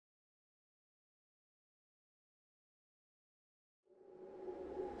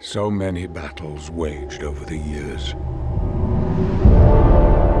So many battles waged over the years.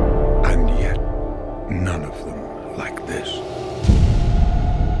 And yet, none of them like this.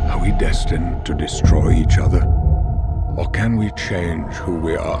 Are we destined to destroy each other? Or can we change who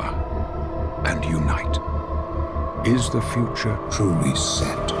we are and unite? Is the future truly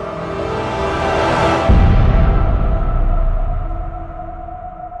set?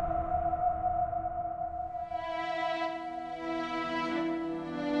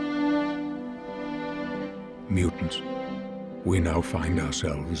 Mutants, we now find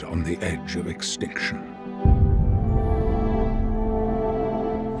ourselves on the edge of extinction.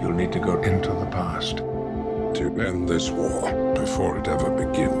 You'll need to go into the past to end this war before it ever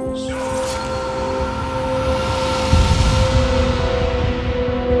begins.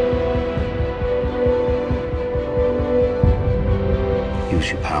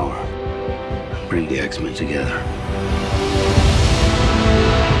 Use your power. Bring the X-Men together.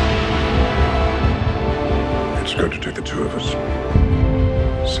 It's going to take the two of us,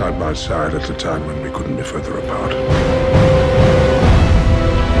 side by side at a time when we couldn't be further apart.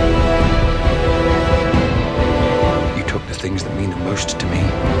 You took the things that mean the most to me.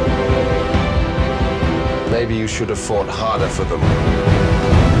 Maybe you should have fought harder for them.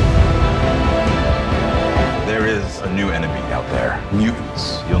 There is a new enemy out there.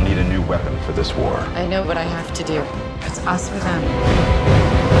 Mutants. You'll need a new weapon for this war. I know what I have to do. It's us or them.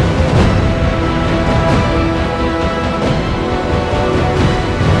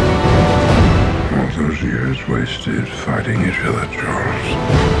 All those years wasted fighting each other, Charles.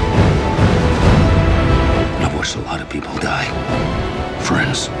 I've watched a lot of people die.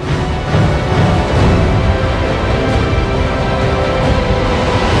 Friends.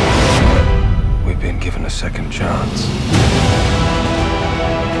 We've been given a second chance.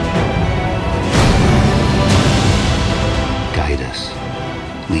 Guide us.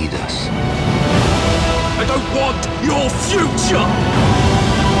 Lead us. I don't want your future!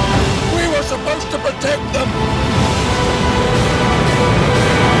 We were supposed to protect them!